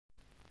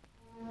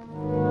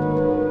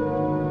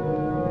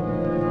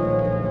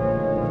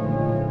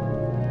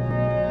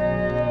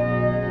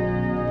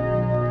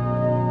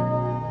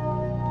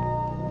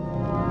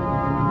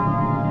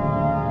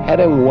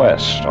Heading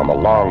west on the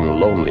long,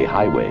 lonely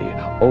highway,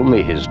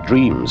 only his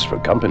dreams for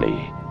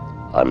company.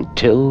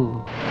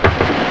 Until...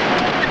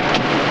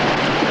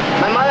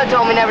 My mother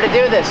told me never to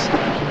do this.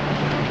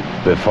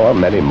 Before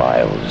many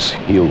miles,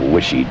 he'll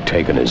wish he'd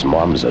taken his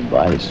mom's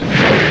advice.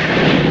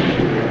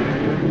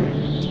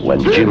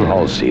 When Jim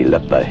Halsey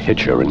let the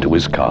Hitcher into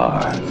his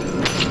car,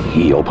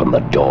 he opened the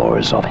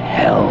doors of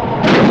hell.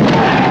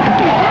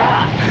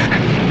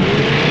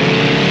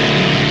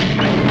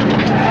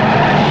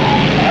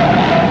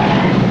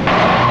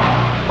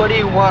 What do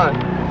you want?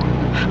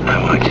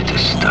 I want you to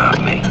stop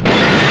me.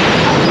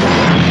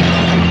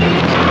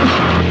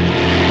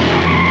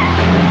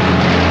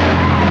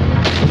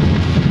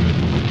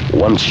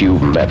 Once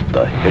you've met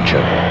the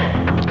Hitcher,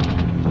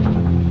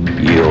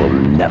 you'll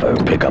never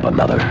pick up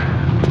another.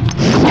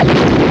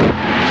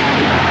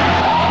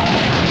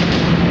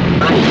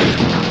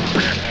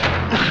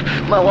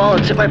 My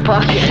wallet's in my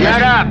pocket.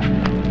 Shut up!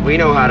 We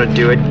know how to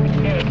do it.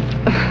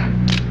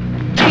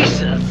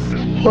 Jesus!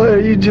 Why are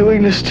you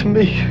doing this to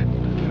me?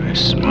 You're a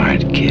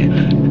smart kid.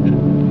 I'll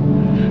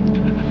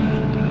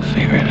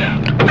figure it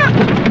out.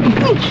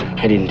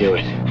 I didn't do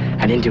it.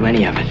 I didn't do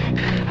any of it.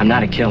 I'm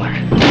not a killer.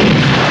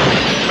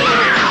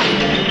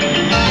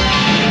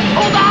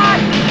 Hold on!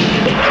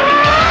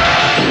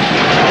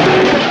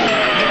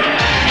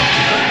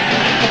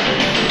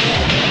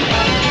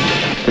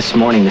 This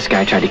morning, this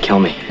guy tried to kill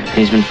me. And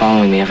he's been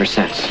following me ever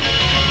since.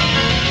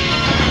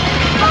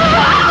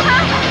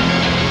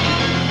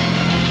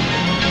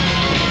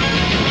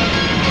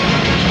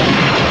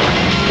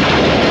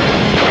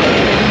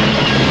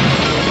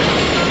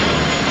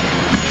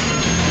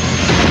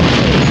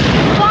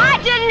 Why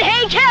didn't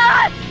he kill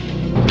us?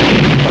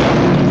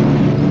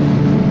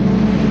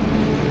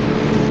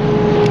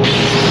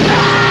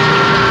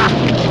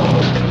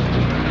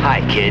 Hi,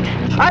 kid.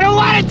 I don't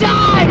want to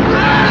die!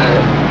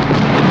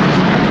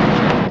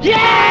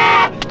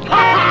 Yeah!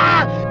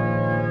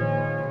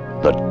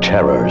 The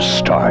terror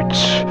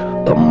starts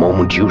the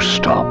moment you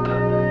stop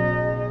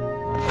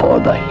for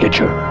the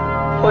Hitcher.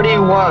 What do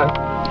you want?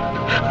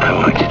 I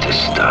want you to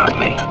stop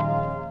me.